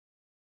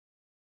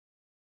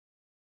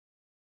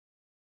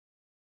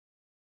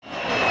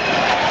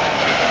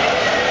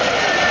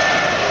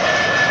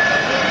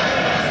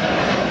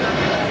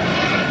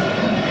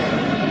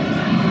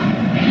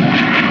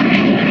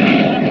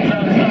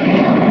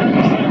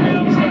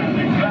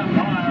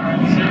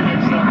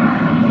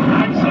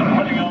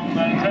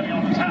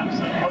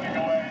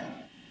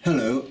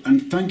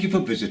thank you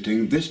for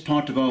visiting this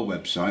part of our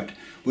website,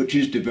 which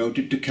is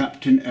devoted to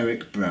Captain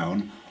Eric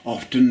Brown,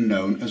 often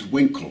known as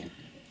Winkle.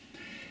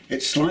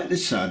 It's slightly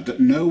sad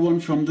that no one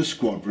from the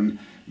squadron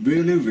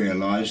really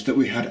realised that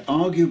we had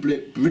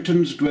arguably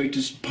Britain's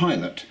greatest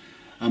pilot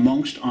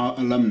amongst our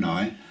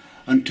alumni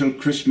until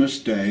Christmas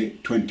Day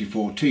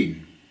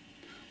 2014.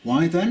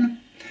 Why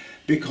then?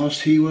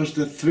 Because he was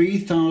the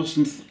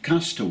 3,000th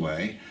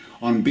castaway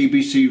on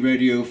BBC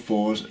Radio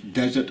 4's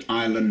Desert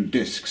Island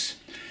Discs,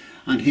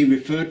 and he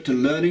referred to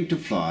learning to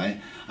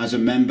fly as a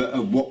member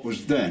of what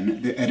was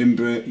then the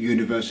Edinburgh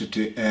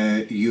University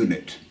Air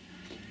Unit.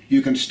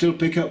 You can still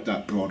pick up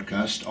that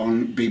broadcast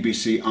on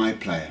BBC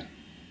iPlayer.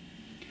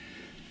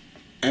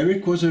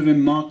 Eric was a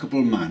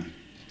remarkable man.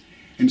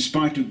 In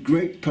spite of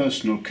great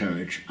personal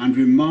courage and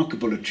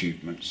remarkable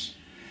achievements,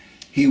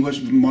 he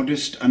was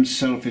modest and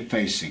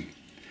self-effacing,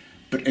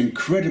 but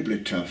incredibly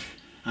tough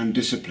and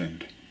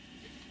disciplined.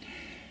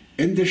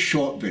 In this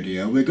short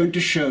video, we're going to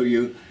show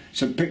you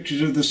some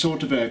pictures of the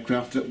sort of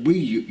aircraft that we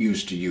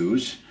used to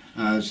use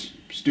as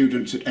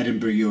students at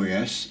Edinburgh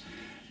UAS,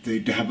 the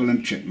de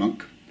Havilland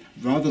Chipmunk,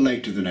 rather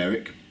later than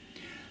Eric.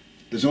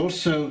 There's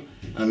also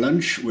a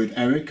lunch with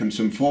Eric and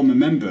some former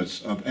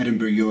members of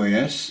Edinburgh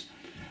UAS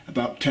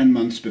about 10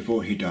 months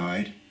before he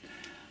died,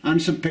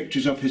 and some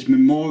pictures of his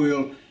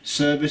memorial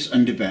service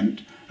and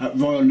event at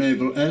Royal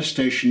Naval Air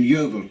Station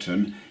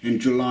Yeovilton in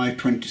July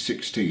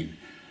 2016,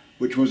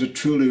 which was a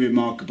truly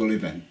remarkable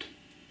event.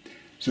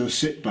 So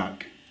sit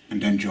back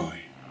and enjoy.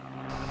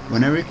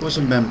 When Eric was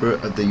a member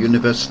of the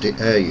University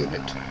Air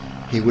Unit,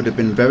 he would have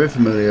been very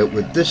familiar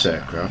with this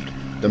aircraft,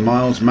 the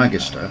Miles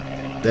Magister,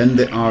 then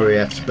the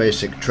RAF's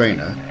basic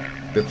trainer,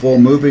 before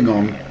moving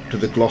on to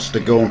the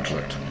Gloucester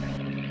Gauntlet.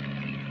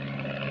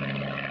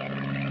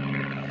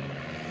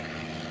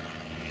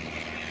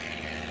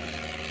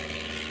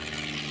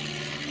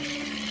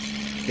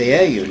 The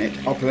Air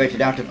Unit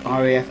operated out of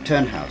RAF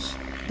Turnhouse,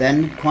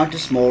 then quite a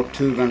small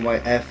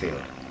two-runway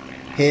airfield.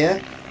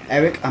 Here,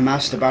 Eric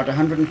amassed about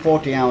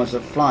 140 hours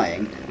of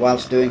flying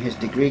whilst doing his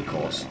degree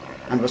course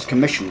and was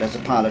commissioned as a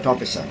pilot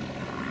officer.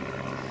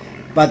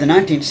 By the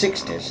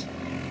 1960s,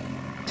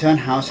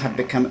 Turnhouse had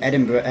become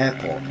Edinburgh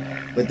Airport,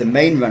 with the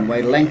main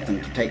runway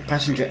lengthened to take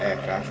passenger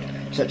aircraft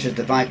such as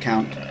the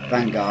Viscount,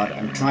 Vanguard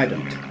and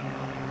Trident.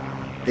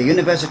 The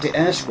University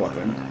Air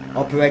Squadron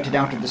operated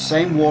out of the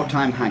same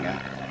wartime hangar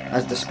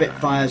as the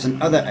Spitfires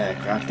and other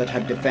aircraft that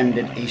had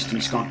defended eastern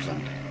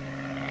Scotland.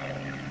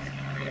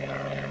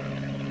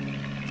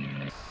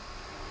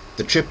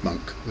 The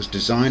Chipmunk was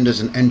designed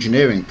as an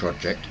engineering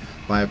project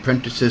by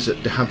apprentices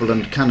at de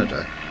Havilland,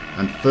 Canada,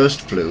 and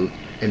first flew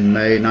in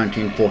May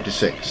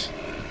 1946.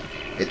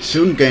 It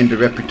soon gained a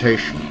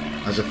reputation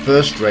as a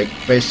first-rate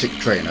basic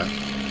trainer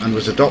and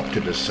was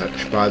adopted as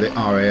such by the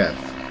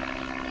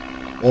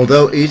RAF.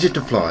 Although easy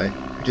to fly,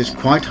 it is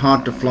quite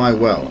hard to fly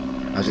well,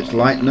 as its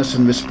lightness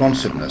and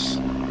responsiveness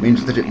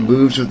means that it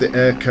moves with the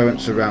air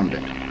currents around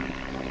it.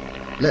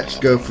 Let's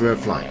go for a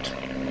flight.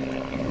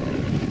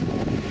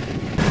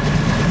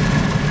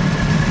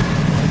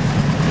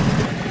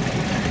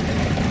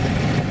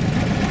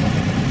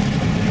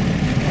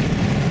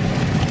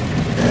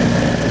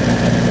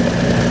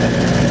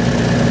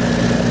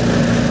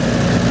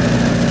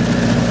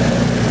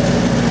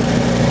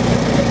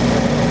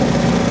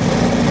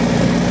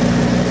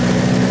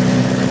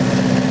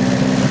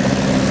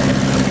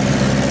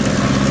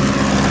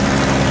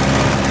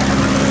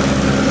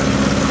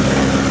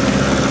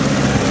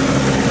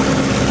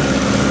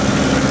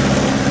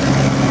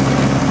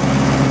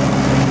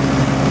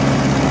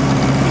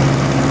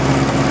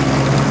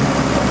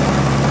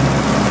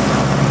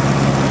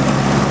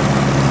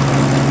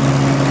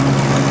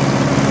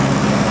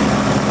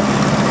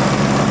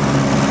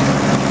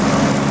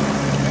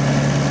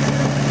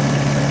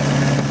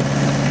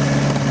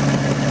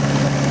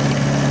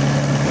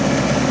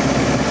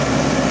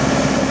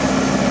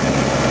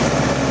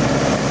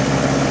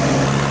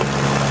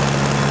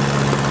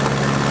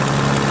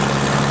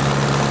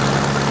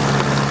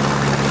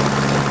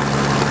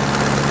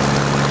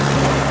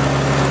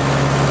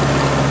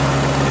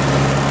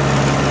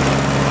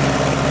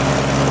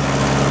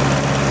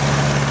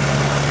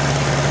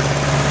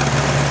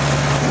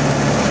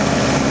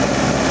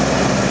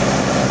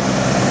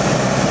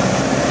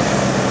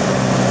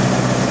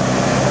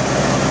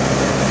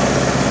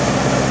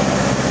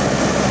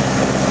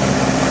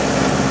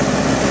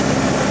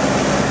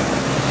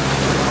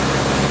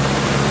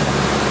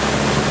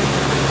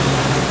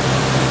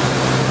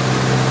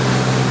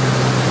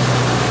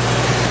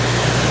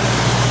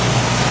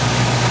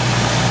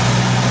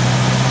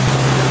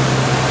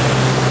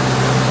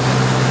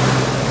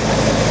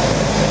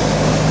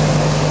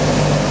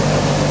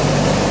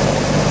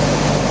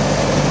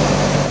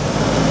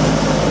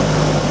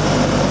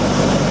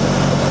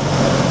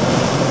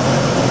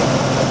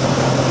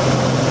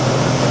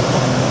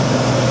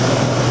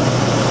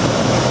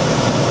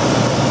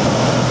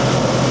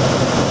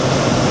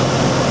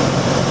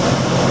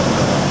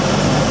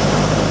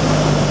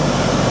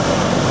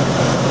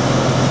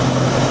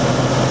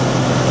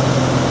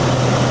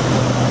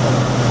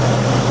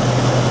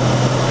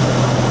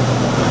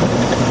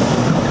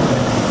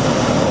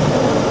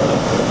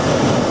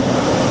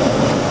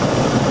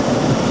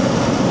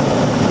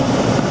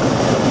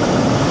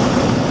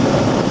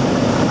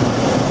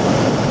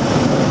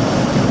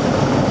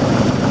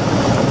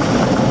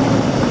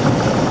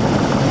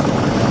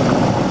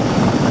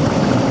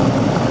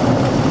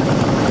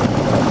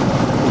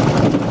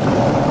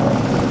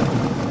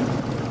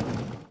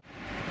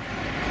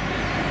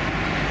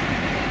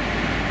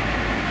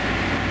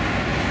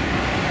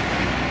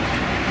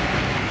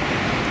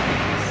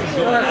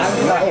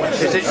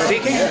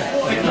 Speaking?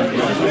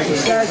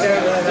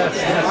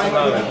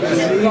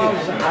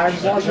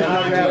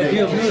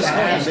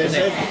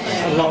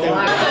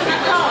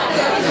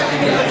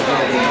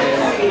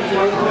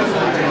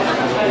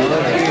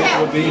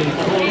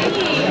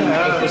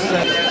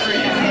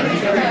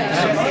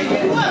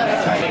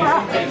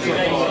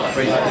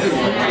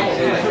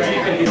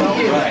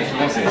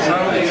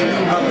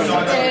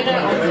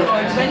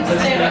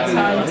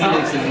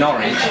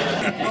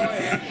 Norwich.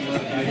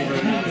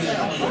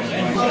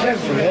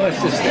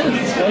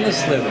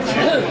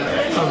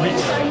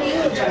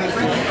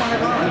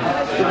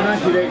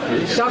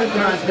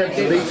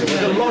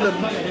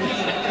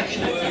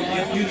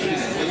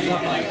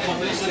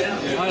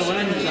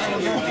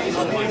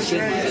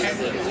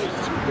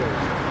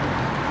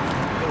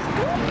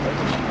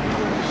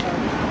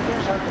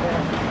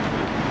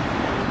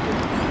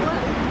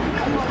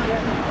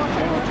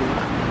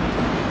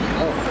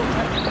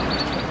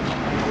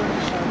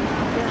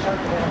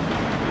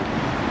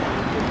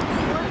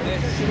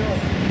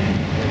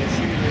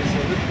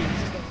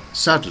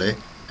 Sadly,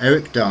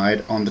 Eric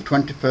died on the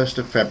 21st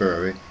of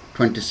February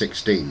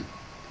 2016.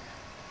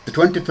 The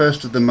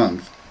 21st of the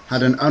month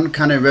had an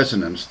uncanny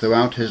resonance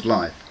throughout his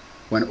life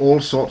when all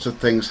sorts of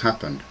things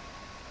happened.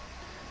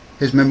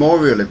 His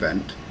memorial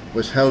event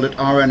was held at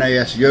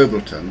RNAS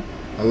Yeovilton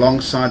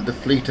alongside the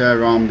Fleet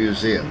Air Arm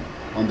Museum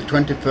on the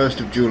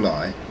 21st of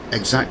July,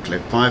 exactly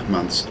 5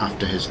 months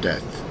after his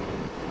death.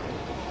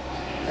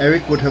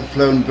 Eric would have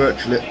flown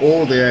virtually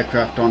all the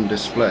aircraft on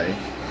display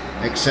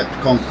except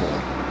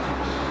Concorde.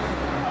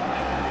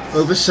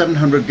 Over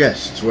 700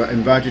 guests were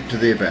invited to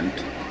the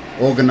event,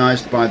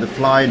 organised by the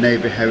Fly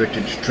Navy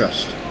Heritage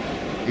Trust,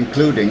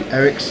 including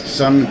Eric's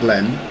son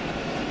Glenn,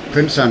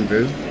 Prince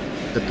Andrew,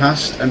 the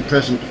past and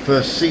present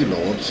First Sea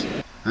Lords,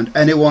 and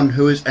anyone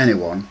who is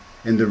anyone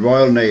in the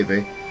Royal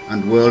Navy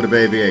and world of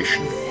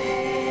aviation.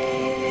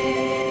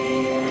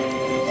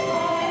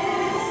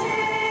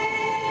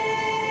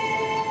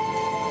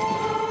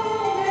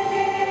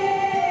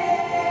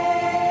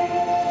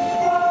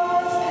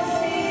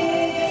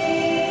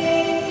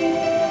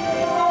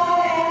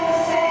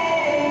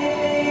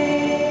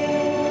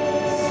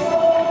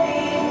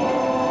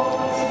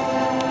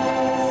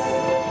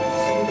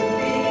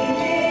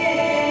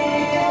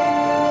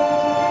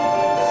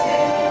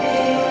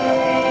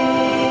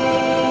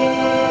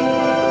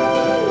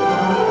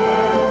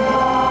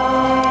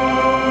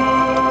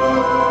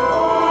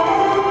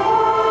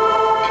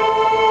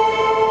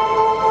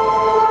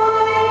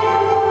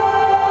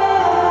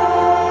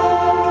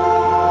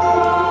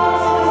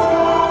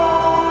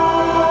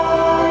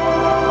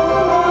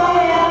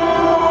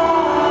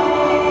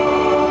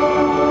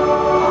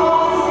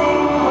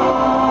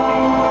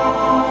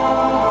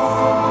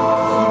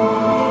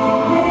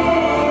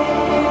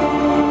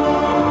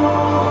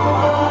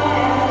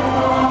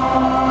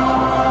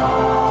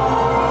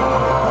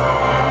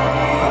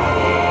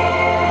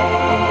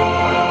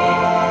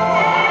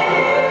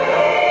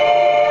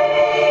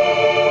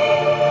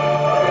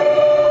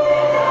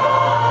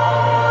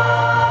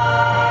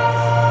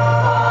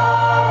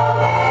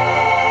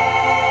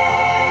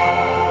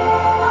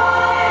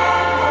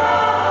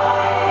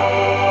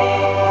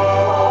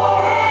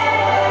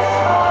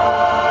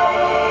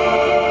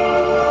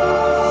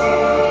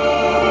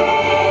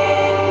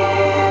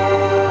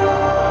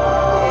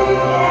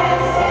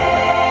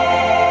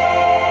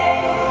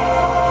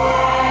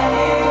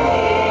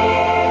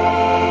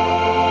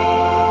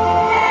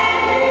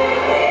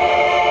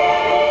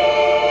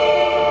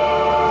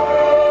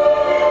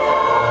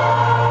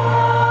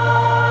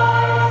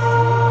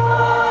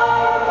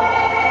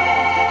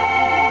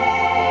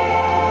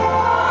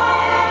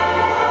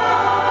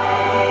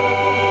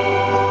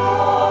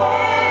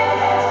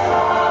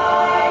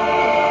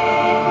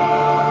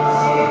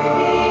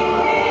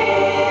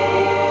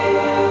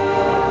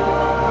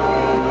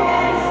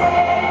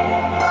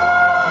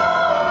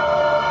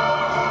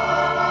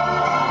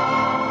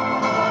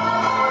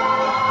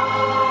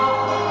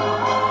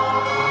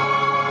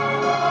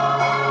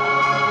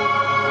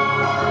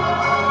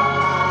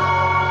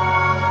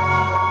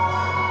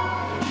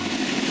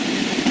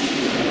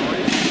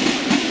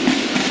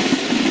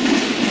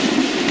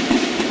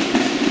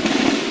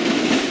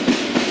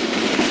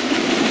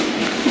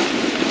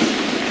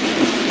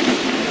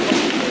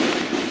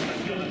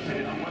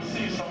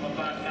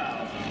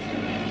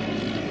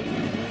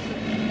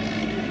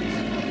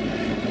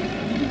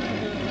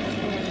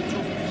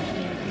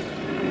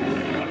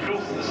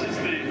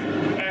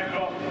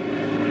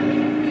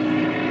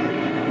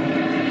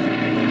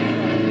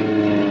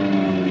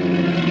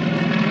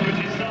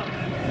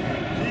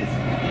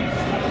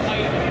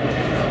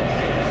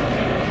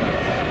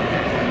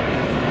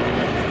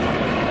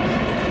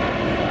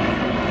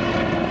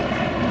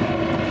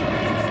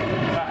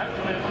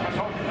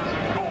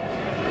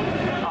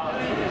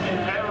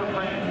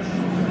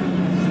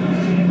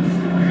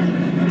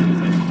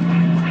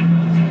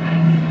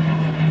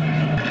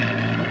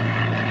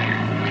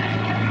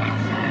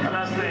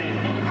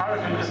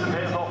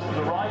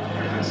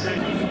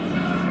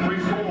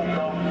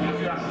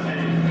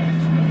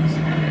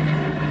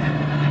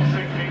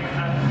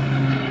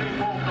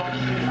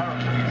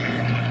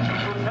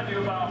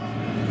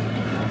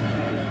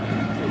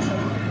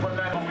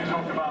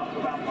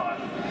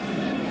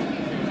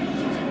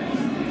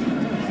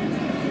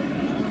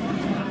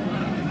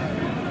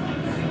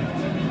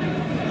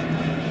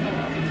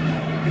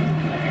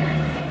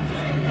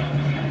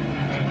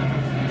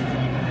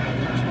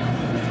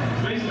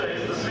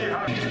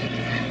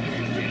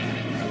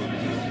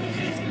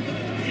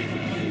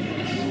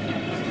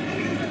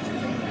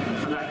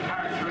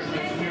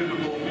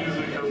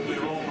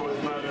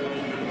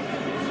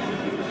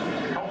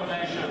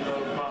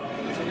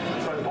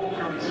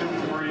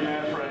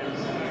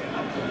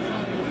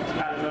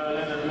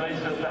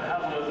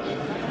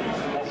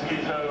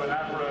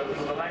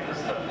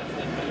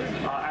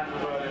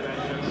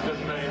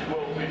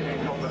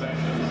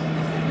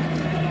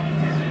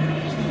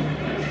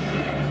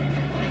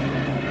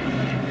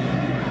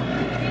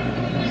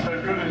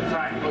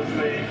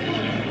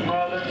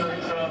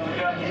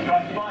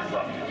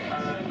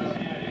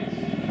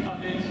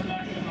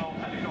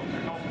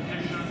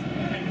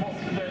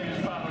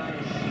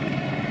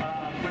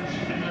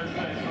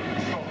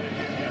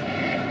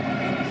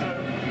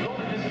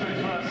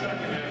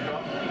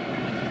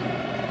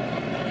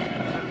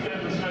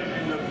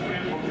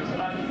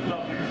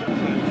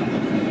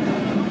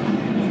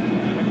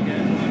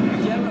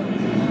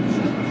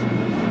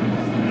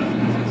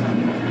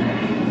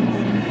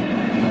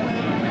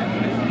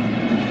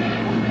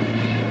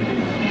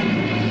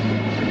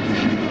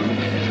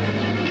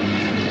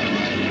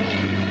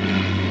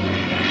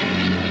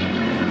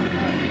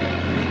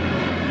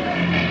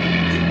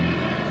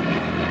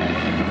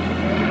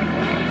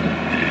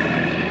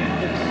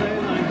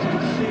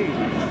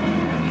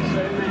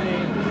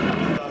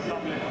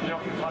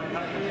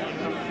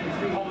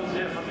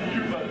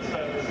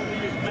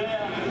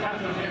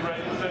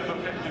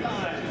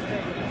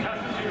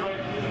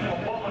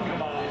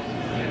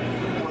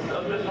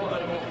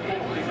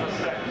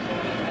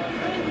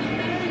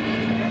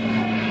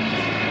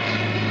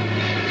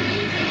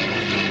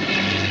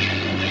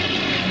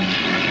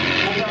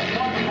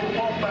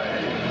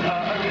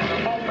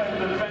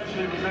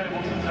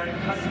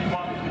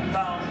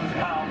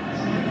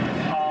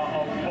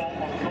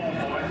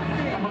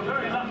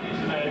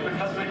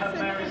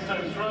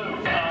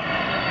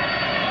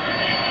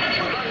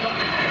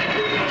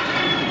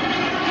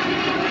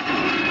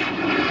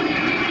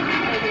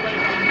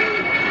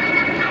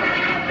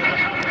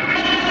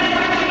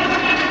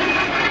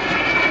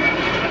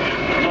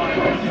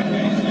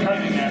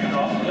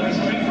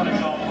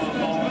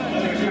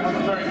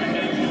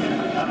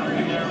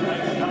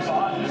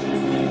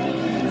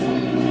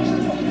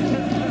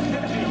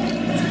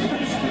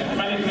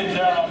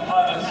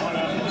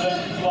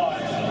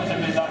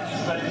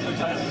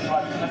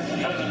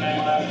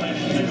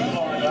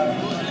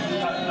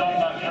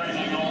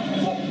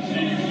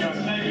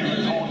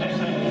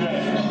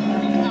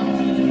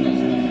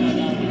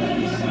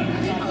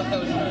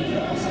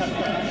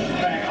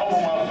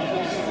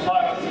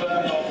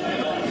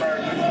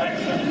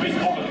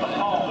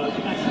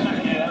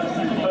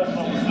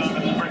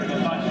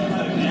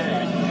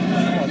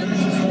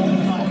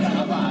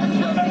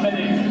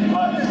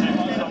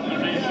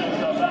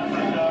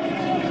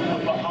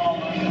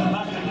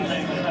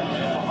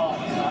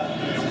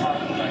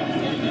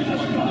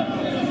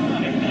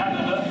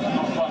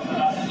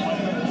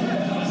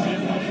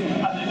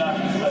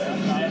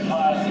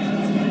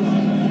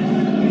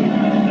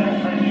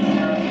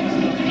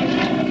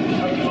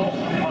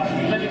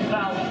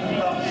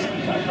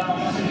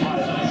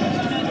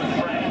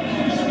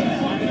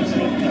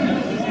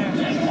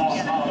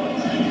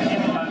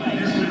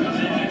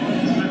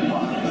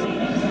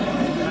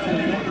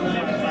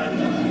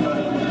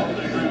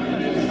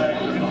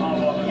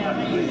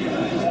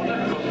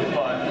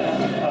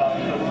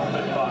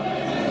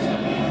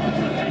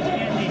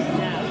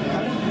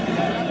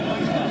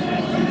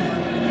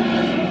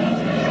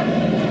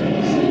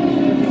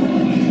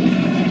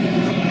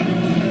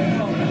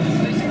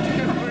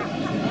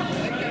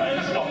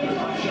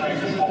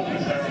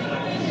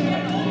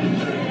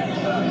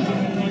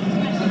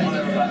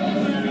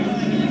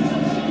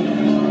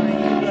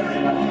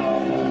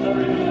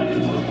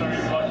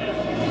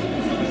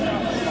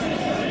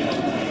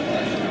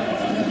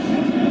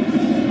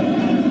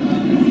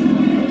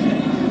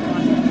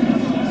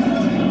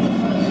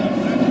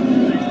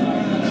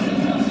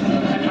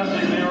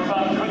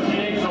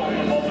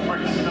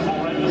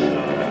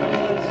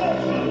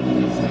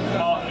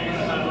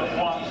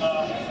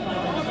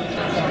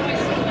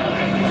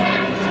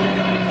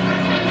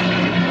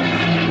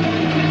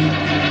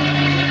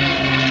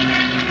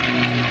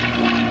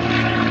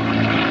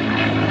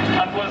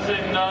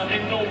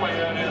 in Norway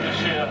earlier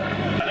this year.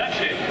 And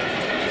actually,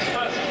 his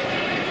first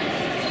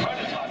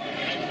prototype of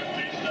the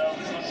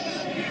was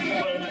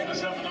flown in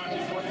December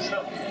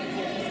 1947.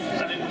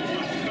 And it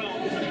was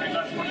built between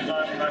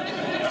 1949 and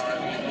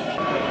 1959.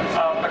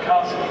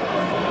 Because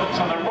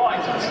to the right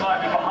and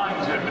slightly behind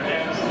him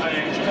is the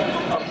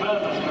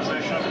observers